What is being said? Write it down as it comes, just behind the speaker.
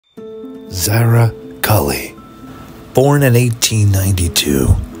Zara Cully, born in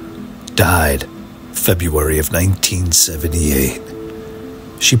 1892, died February of 1978.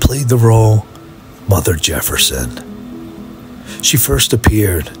 She played the role Mother Jefferson. She first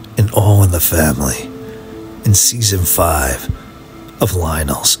appeared in All in the Family in Season 5 of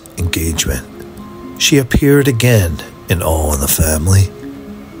Lionel's Engagement. She appeared again in All in the Family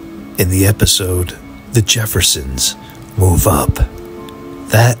in the episode The Jeffersons Move Up.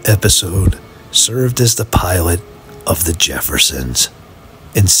 That episode served as the pilot of The Jeffersons.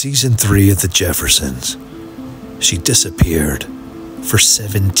 In Season 3 of The Jeffersons, she disappeared for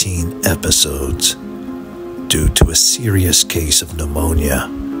 17 episodes due to a serious case of pneumonia.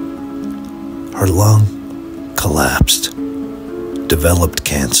 Her lung collapsed, developed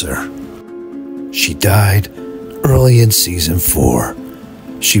cancer. She died early in Season 4.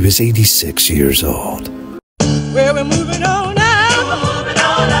 She was 86 years old. Well, we're moving on now. We're moving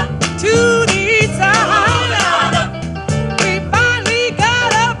on up to the east side. We finally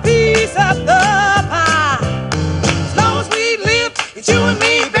got a piece of the pie. As long as we live, it's you and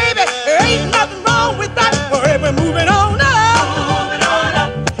me, baby. There ain't nothing wrong with that. We're moving on up. We're moving on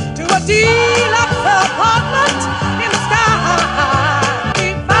up to a deluxe apartment in the sky. We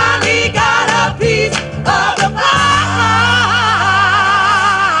finally got a piece of the pie.